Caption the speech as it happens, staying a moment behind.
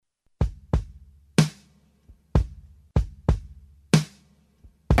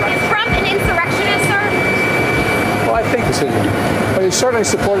decision. But he certainly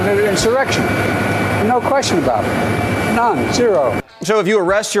supported an insurrection. No question about it. None. Zero. So if you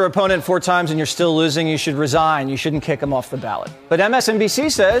arrest your opponent 4 times and you're still losing, you should resign. You shouldn't kick him off the ballot. But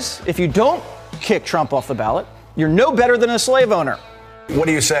MSNBC says if you don't kick Trump off the ballot, you're no better than a slave owner. What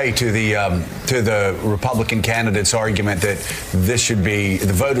do you say to the Republican candidate's argument that this should be,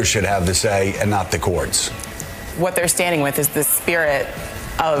 the voters should have the say and not the courts? What they're standing with is the spirit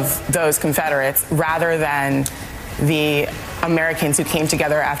of those Confederates rather than the Americans who came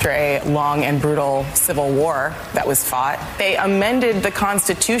together after a long and brutal civil war that was fought. They amended the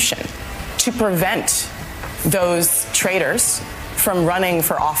Constitution to prevent those traitors from running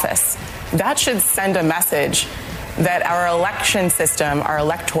for office. That should send a message that our election system, our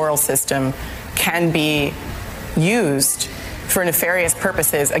electoral system, can be used for nefarious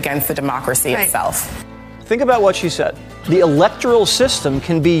purposes against the democracy itself. Think about what she said. The electoral system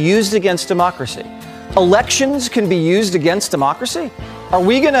can be used against democracy. Elections can be used against democracy? Are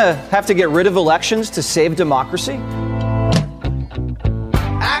we going to have to get rid of elections to save democracy?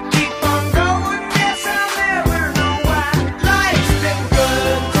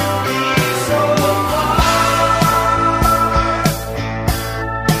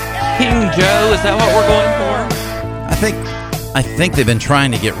 Joe, is that what we're going for? I think they've been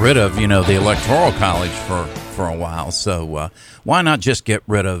trying to get rid of, the Electoral College for a while. So why not just get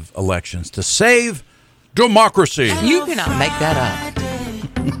rid of elections to save democracy? You cannot make that up.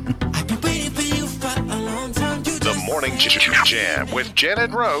 The Morning Jam with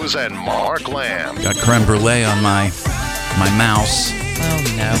Janet Rose and Mark Lamb. Got creme brulee on my mouse.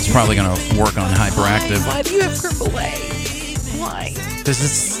 Oh, no. It's probably going to work on hyperactive. Why do you have creme brulee? Why? Because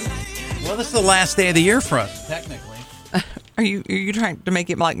this is the last day of the year for us, technically. Are you trying to make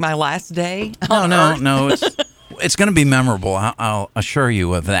it like my last day? No. It's going to be memorable. I'll assure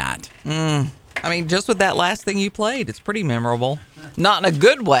you of that. I mean, just with that last thing you played, it's pretty memorable. Not in a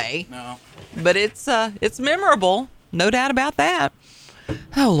good way. No. But it's memorable. No doubt about that.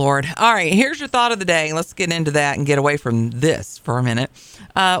 Oh, Lord. All right, here's your thought of the day. Let's get into that and get away from this for a minute.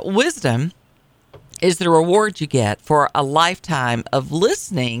 Wisdom is the reward you get for a lifetime of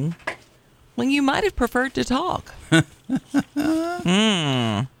listening when you might have preferred to talk.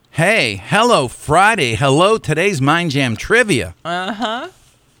 Hey, hello, Friday. Hello, today's Mind Jam Trivia. Uh-huh.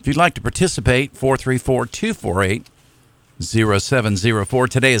 If you'd like to participate, 434-248-0704.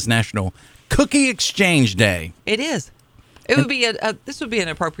 Today is National Cookie Exchange Day. It is. It would be this would be an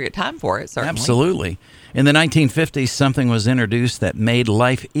appropriate time for it, certainly. Absolutely. In the 1950s, something was introduced that made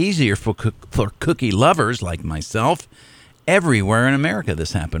life easier for cookie lovers like myself. Everywhere in America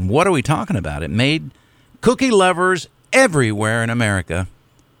this happened. What are we talking about? It made cookie lovers everywhere in America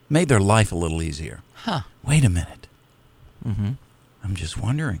made their life a little easier. Huh. Wait a minute. Mm-hmm. I'm just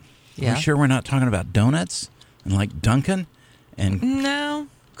wondering. Yeah. Are we sure we're not talking about donuts and like Dunkin' and No.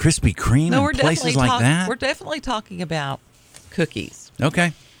 Krispy Kreme and places like that? We're definitely talking about cookies.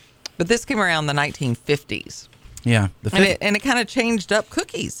 Okay. But this came around the 1950s. Yeah. And it kind of changed up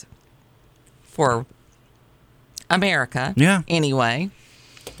cookies for America. Yeah. Anyway.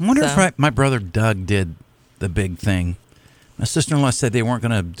 I wonder if my brother Doug did the big thing. My sister-in-law said they weren't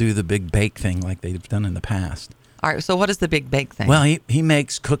going to do the big bake thing like they've done in the past. All right, so what is the big bake thing? Well, he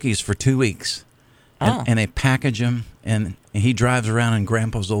makes cookies for 2 weeks. And they package them, and he drives around in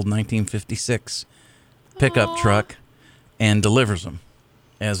Grandpa's old 1956 pickup truck and delivers them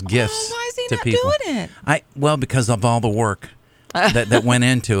as gifts why is he to not people. doing it? Well, because of all the work that went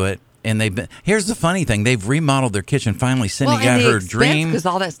into it. And here's the funny thing. They've remodeled their kitchen. Finally, Cindy got her dream. Because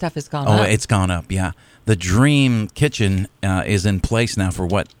all that stuff has gone up. Oh, it's gone up, yeah. The dream kitchen is in place now for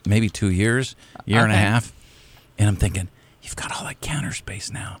maybe 2 years, year and a half. And I'm thinking, you've got all that counter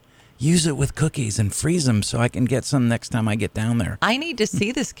space now. Use it with cookies and freeze them so I can get some next time I get down there. I need to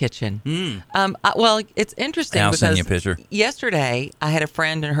see this kitchen. Well, it's interesting I'll because send you a picture. Yesterday I had a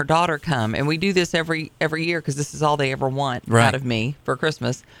friend and her daughter come, and we do this every year because this is all they ever want out of me for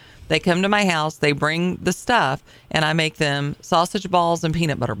Christmas. They come to my house, they bring the stuff, and I make them sausage balls and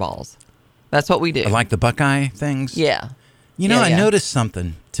peanut butter balls. That's what we do. Like the Buckeye things? Yeah. I noticed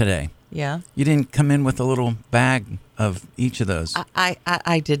something today. Yeah. You didn't come in with a little bag of each of those.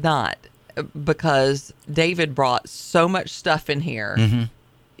 I did not, because David brought so much stuff in here. Mm-hmm.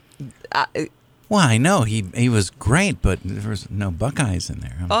 Well, I know he was great, but there was no Buckeyes in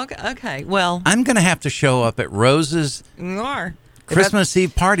there. Okay. Well, I'm going to have to show up at Rose's Christmas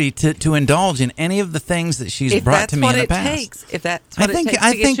Eve party to indulge in any of the things that she's brought to me in the past. If that's what it takes.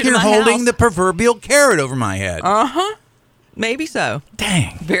 I think you're holding the proverbial carrot over my head. Uh-huh. Maybe so.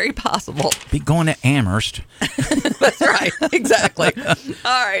 Dang. Very possible. Be going to Amherst. That's right. Exactly.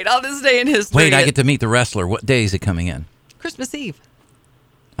 All right. On this day in history. Wait, I get to meet the wrestler. What day is it coming in? Christmas Eve.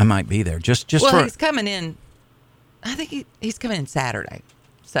 I might be there. Just Well, for. he's coming in. I think he's coming in Saturday.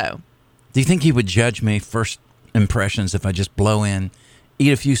 So, Do you think he would judge me first impressions if I just blow in,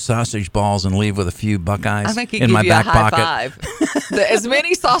 eat a few sausage balls, and leave with a few Buckeyes I think he'd in give my you back a high pocket? five. As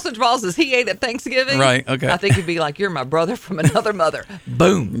many sausage balls as he ate at Thanksgiving. Right, okay. I think he'd be like, "You're my brother from another mother."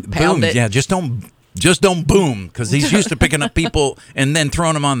 Boom. Pound Boom. it. Yeah, just don't boom, because he's used to picking up people and then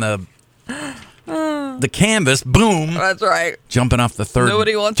throwing them on the canvas. Boom. That's right. Jumping off the third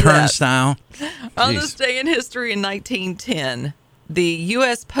Nobody wants turnstile. On Jeez. this day in history in 1910, the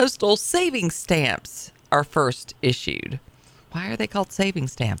U.S. postal savings stamps are first issued. Why are they called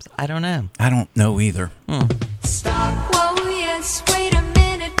savings stamps? I don't know. I don't know either. Stop. Whoa, yes. Wait a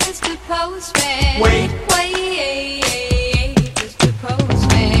minute, Mr. Postman. Wait, Mr.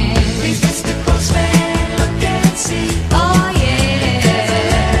 Postman. Please, Mr. Postman, look and see. Oh,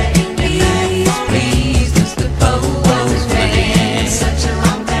 yeah. Please, Mr. Postman. Such a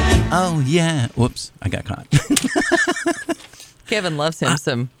long time. Oh, yeah. Whoops. I got caught. Kevin loves him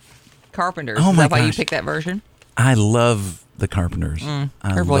some Carpenters. Oh, Is my that why you gosh. picked that version? I love the Carpenters.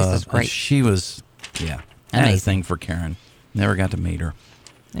 her voice is great. She was, yeah. I had a Amazing. thing for Karen. Never got to meet her.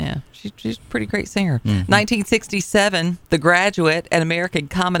 Yeah, she's a pretty great singer. Mm-hmm. 1967, The Graduate, an American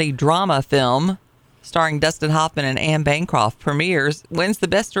comedy drama film starring Dustin Hoffman and Anne Bancroft, premieres, wins the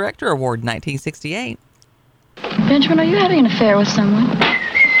Best Director Award in 1968. Benjamin, are you having an affair with someone?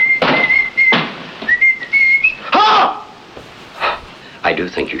 I do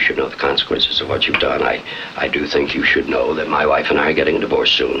think you should know the consequences of what you've done. I do think you should know that my wife and I are getting a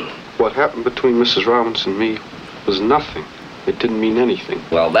divorce soon. What happened between Mrs. Robinson and me was nothing. It didn't mean anything.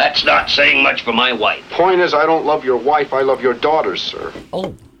 Well, that's not saying much for my wife. Point is, I don't love your wife. I love your daughters, sir.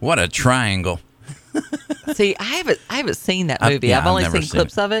 Oh, What a triangle. see, I haven't seen that movie. I've only never seen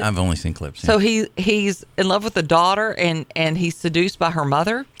clips of it. I've only seen clips. So yeah. he's in love with the daughter and he's seduced by her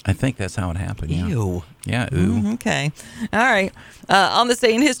mother. I think that's how it happened. Yeah. Ew. Yeah, ooh. Okay. All right. On this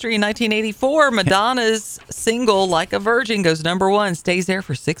day in history in 1984, Madonna's single "Like a Virgin" goes #1, stays there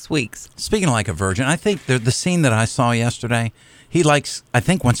for 6 weeks. Speaking of Like a Virgin, I think the scene that I saw yesterday, he wants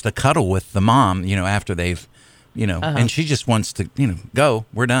to cuddle with the mom, after they've, and she just wants to, go,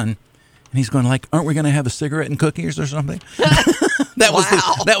 we're done. And he's going like, aren't we going to have a cigarette and cookies or something?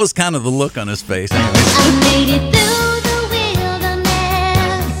 That was kind of the look on his face. Anyway. I made it through the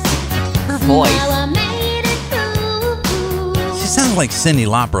wilderness. Her voice. Now I made it through. She sounds like Cyndi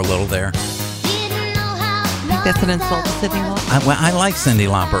Lauper a little there. Didn't know how I think that's an insult to Cyndi Lauper. I like Cyndi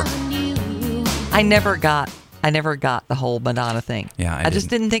Lauper. I never got the whole Madonna thing. Yeah, I just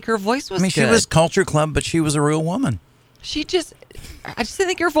didn't think her voice was good. she was Culture Club, but she was a real woman. I just didn't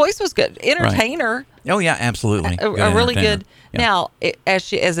think her voice was good. Entertainer. Oh yeah, absolutely. A really entertainer. good. Yeah. Now,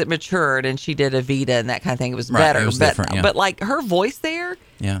 as it matured and she did Evita and that kind of thing, it was Right, better. it was different, yeah. But like her voice there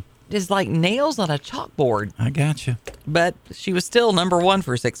Yeah, is like nails on a chalkboard. I got you. But she was still #1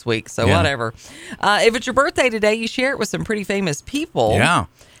 for 6 weeks, so Yeah. whatever. If it's your birthday today, you share it with some pretty famous people. Yeah.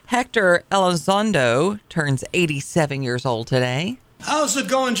 Hector Elizondo turns 87 years old today. How's it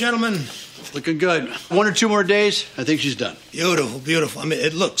going, gentlemen? Looking good. 1 or 2 more days, I think she's done. Beautiful, beautiful. I mean,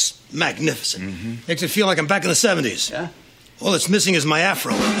 it looks magnificent. Mm-hmm. Makes it feel like I'm back in the 70s. Yeah? All it's missing is my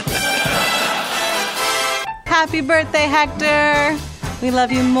afro. Happy birthday, Hector. We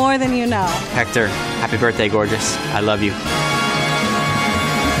love you more than you know. Hector, happy birthday, gorgeous. I love you.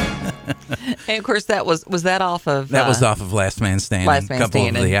 And of course, that was that off of That was off of Last Man Standing. Last Man a couple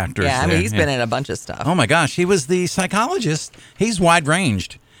Standing. of the actors. Yeah, I mean, there, he's been in a bunch of stuff. Oh my gosh, he was the psychologist. He's wide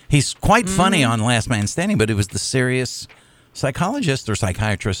ranged. He's quite funny on Last Man Standing, but he was the serious psychologist or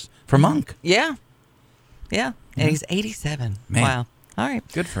psychiatrist for Monk. Yeah. Yeah. And he's 87. Man. Wow. All right.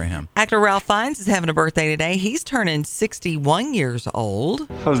 Good for him. Actor Ralph Fiennes is having a birthday today. He's turning 61 years old.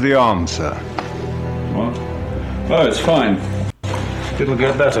 How's the arm, sir? What? Oh, it's fine. It'll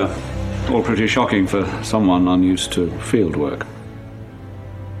get better. All pretty shocking for someone unused to field work.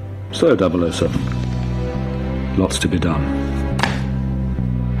 So, 007. Lots to be done.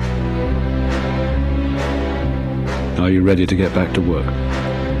 Are you ready to get back to work?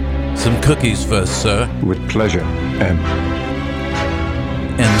 Some cookies first, sir. With pleasure, M.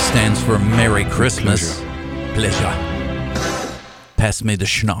 M stands for Merry Christmas. Pleasure. Pass me the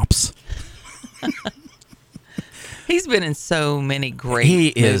schnapps. He's been in so many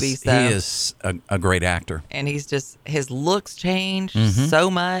great movies, though. He is a great actor. And his looks changed Mhm. so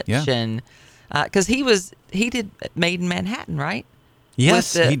much. Yeah. And because he did Made in Manhattan, right?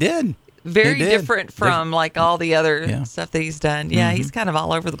 Yes, With the- he did. Very He did. different from like all the other Yeah. stuff that he's done. Yeah, Mhm. he's kind of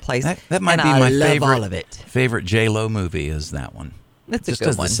all over the place. That might and be I my love favorite. all of it. Favorite J-Lo movie is that one. It's a just good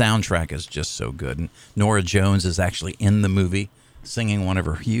because one. the soundtrack is just so good. And Norah Jones is actually in the movie singing one of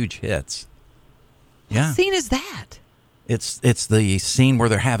her huge hits. Yeah. What scene is that? It's the scene where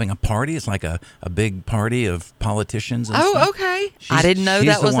they're having a party. It's like a big party of politicians and Oh, stuff. okay. I didn't know she's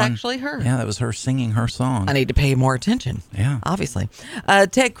that the was one- actually her. Yeah, that was her singing her song. I need to pay more attention. Yeah. Obviously.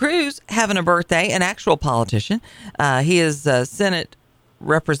 Ted Cruz having a birthday, an actual politician. He is a Senate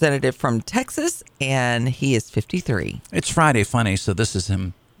representative from Texas, and he is 53. It's Friday Funny, so this is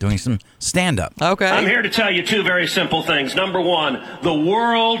him doing some stand-up. Okay. I'm here to tell you two very simple things. Number one, the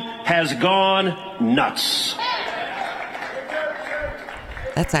world has gone nuts.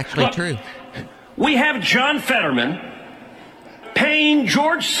 That's actually Look, true. We have John Fetterman paying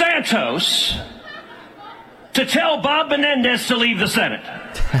George Santos to tell Bob Menendez to leave the Senate.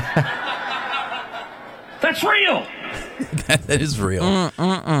 That's real. That is real.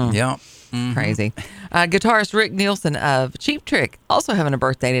 Yeah. Mm-hmm. Crazy. Guitarist Rick Nielsen of Cheap Trick also having a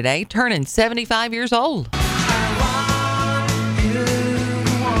birthday today, turning 75 years old.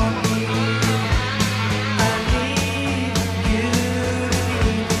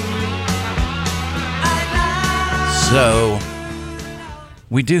 So,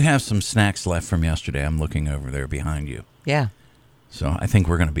 we do have some snacks left from yesterday. I'm looking over there behind you. Yeah. So, I think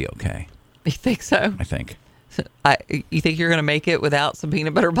we're going to be okay. You think so? I think. You think you're going to make it without some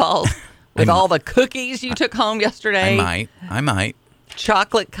peanut butter balls? With all the cookies you took home yesterday? I might.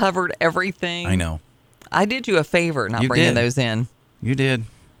 Chocolate covered everything. I know. I did you a favor not You bringing did. those in. You did.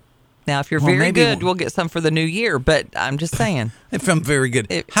 Now, if you're Well, very maybe good, we'll get some for the new year. But I'm just saying. If I'm very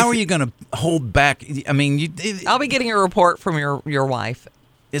good. How are you going to hold back? I mean, I'll be getting a report from your wife.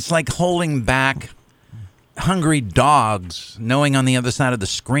 It's like holding back hungry dogs, knowing on the other side of the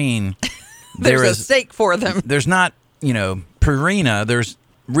screen There's a steak for them. There's not, Purina. There's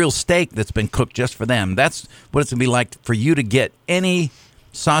real steak that's been cooked just for them. That's what it's going to be like for you to get any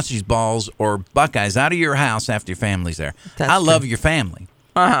sausage balls or Buckeyes out of your house after your family's there. I love your family.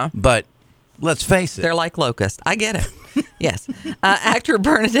 Uh-huh. But let's face it. They're like locusts. I get it. Yes. Actor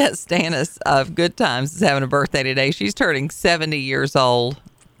Bernadette Stanis of Good Times is having a birthday today. She's turning 70 years old.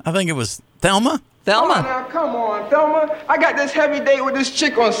 I think it was Thelma. Thelma. Now, come on, Thelma. I got this heavy date with this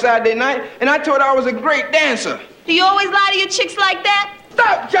chick on Saturday night, and I told her I was a great dancer. Do you always lie to your chicks like that?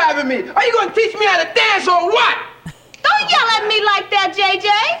 Stop driving me. Are you going to teach me how to dance or what? Don't yell at me like that,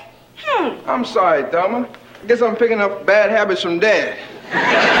 JJ. I'm sorry, Thelma. I guess I'm picking up bad habits from Dad.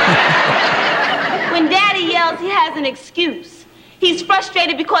 When Daddy yells, he has an excuse. He's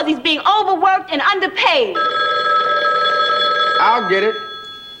frustrated because he's being overworked and underpaid. I'll get it.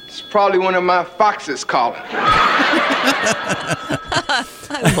 It's probably one of my foxes calling.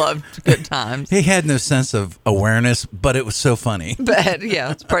 I loved Good Times. He had no sense of awareness, but it was so funny. But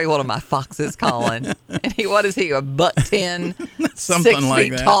yeah, it's probably one of my foxes calling. And what is he, a butt 10? Something 6 like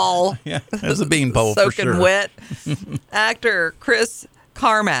feet that. tall. Yeah, it was a beanpole for soaking sure. wet. Actor Chris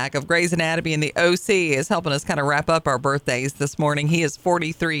Carmack of Grey's Anatomy and the OC is helping us kind of wrap up our birthdays this morning. He is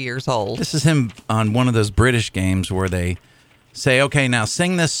 43 years old. This is him on one of those British games where they say, okay, now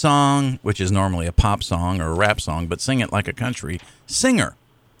sing this song, which is normally a pop song or a rap song, but sing it like a country singer.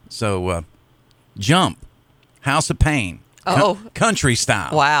 So, Jump, House of Pain, country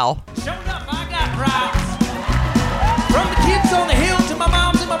style. Wow. From the kids on the hill to my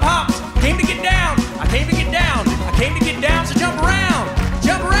moms and my pops, came to get down. I came to get down. I came to get down. So jump around,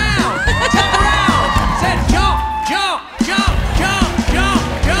 jump around, jump around. Said jump, jump, jump, jump, jump,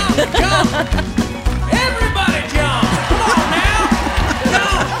 jump, jump. Everybody jump. Come on now,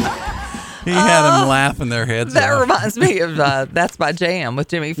 jump. He had them laughing their heads That off. reminds me of That's My Jam with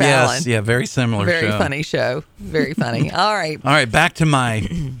Jimmy Fallon. Yes, yeah, very similar Very show. funny show. Very funny. All right. All right, back to my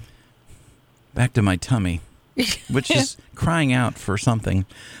tummy, which is crying out for something.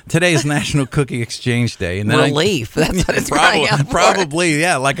 Today is National Cookie Exchange Day, and then Relief. That's what it's crying out for. Probably,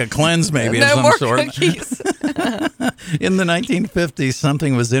 yeah, like a cleanse maybe No of some more sort. cookies. In the 1950s,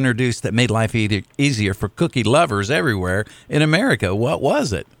 something was introduced that made life easier for cookie lovers everywhere in America. What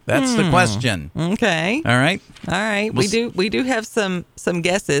was it? That's the question. Okay. All right. All right. We do have some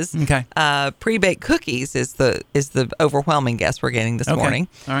guesses. Okay. Pre-baked cookies is the overwhelming guess we're getting this Okay. morning.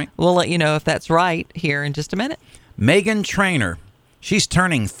 All right. We'll let you know if that's right here in just a minute. Meghan Trainor. She's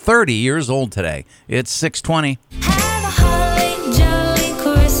turning 30 years old today. It's 6:20. Jolly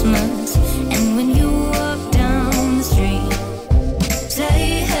Christmas, and when you walk down the street,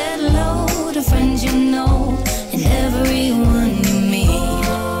 say hello to friends you know and everyone you meet.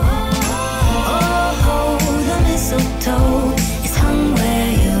 Oh, the mistletoe is hung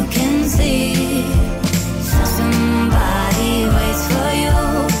where you can see. Somebody waits for you.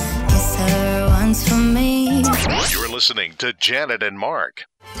 Kiss her once for me. You're listening to Janet and Mark.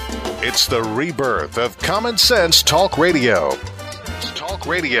 It's the rebirth of Common Sense Talk Radio. Talk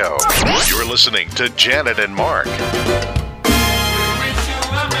Radio. You're listening to Janet and Mark. See,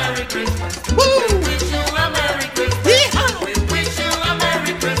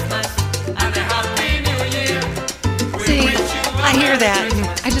 I hear that, and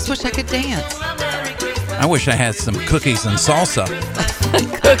I just wish I could dance. I wish I had some cookies and salsa.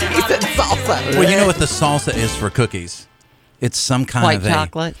 Cookies and salsa. Well, you know what the salsa is for cookies? It's some kind White of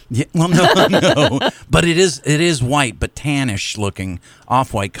chocolate? Yeah, well, no. But it is white, but tannish looking,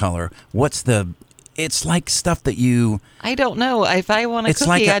 off-white color. It's like stuff that you... I don't know. If I want a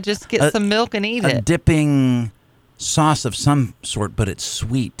cookie, I just get some milk and eat a it. Dipping sauce of some sort, but it's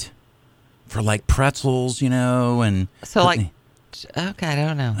sweet. For like pretzels, and... So like... Okay, I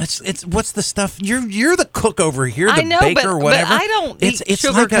don't know. It's what's the stuff? You're the cook over here, the I know, baker, or whatever. But I don't eat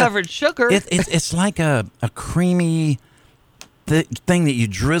sugar-covered sugar. It's like a creamy thing that you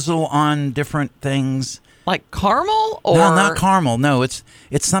drizzle on different things. Like caramel, or no, not caramel. No, it's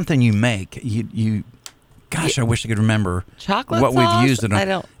something you make. You gosh, I wish I could remember chocolate what sauce? we've used it on. I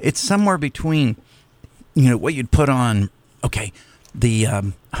don't. It's somewhere between, what you'd put on. Okay.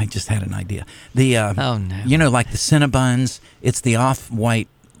 I just had an idea. Oh no! Like the Cinnabons, it's the off-white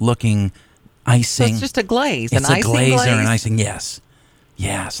looking icing. So it's just a glaze. It's a glaze or an icing. Yes,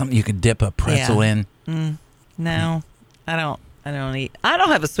 yeah, something you could dip a pretzel in. No, I don't. I don't eat. I don't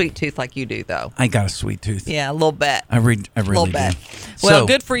have a sweet tooth like you do, though. I got a sweet tooth. Yeah, a little bit. I really little do. bit. Well,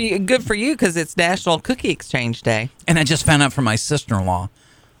 good for you. Good for you because it's National Cookie Exchange Day. And I just found out from my sister-in-law,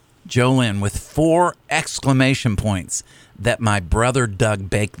 Jolynn, with 4 exclamation points, that my brother Doug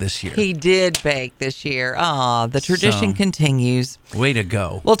baked this year. He did bake this year. The tradition continues. Way to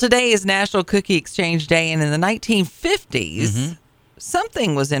go. Well, today is National Cookie Exchange Day, and in the 1950s,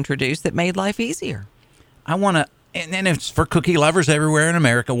 something was introduced that made life easier. I want to, and it's for cookie lovers everywhere in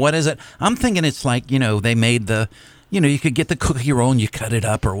America. What is it? I'm thinking it's like, they made the, you could get the cookie roll and you cut it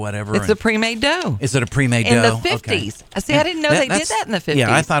up or whatever. It's a pre-made dough. Is it a pre-made in dough? In the 50s. Okay. See, I didn't know they did that in the 50s.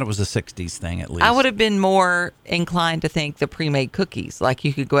 Yeah, I thought it was a 60s thing at least. I would have been more inclined to think the pre-made cookies, like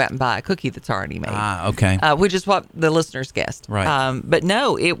you could go out and buy a cookie that's already made. Okay. Which is what the listeners guessed. Right. But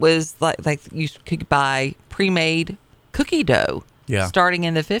no, it was like you could buy pre-made cookie dough starting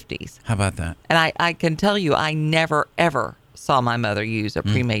in the 50s. How about that? And I can tell you, I never, ever saw my mother use a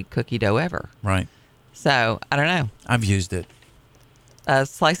pre-made cookie dough ever. Right. So, I don't know. I've used it.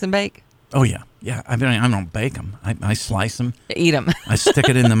 Slice and bake? Oh, yeah. Yeah. I don't bake them. I slice them. Eat them. I stick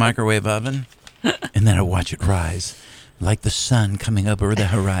it in the microwave oven, and then I watch it rise like the sun coming over the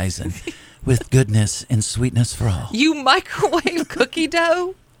horizon with goodness and sweetness for all. You microwave cookie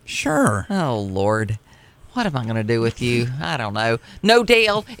dough? Sure. Oh, Lord. What am I going to do with you? I don't know. No,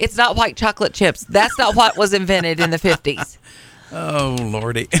 Dale, it's not white chocolate chips. That's not what was invented in the 50s. Oh,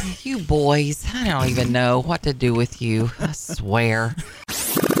 Lordy. You boys, I don't even know what to do with you. I swear.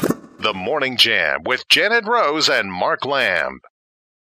 The Morning Jam with Janet Rose and Mark Lamb.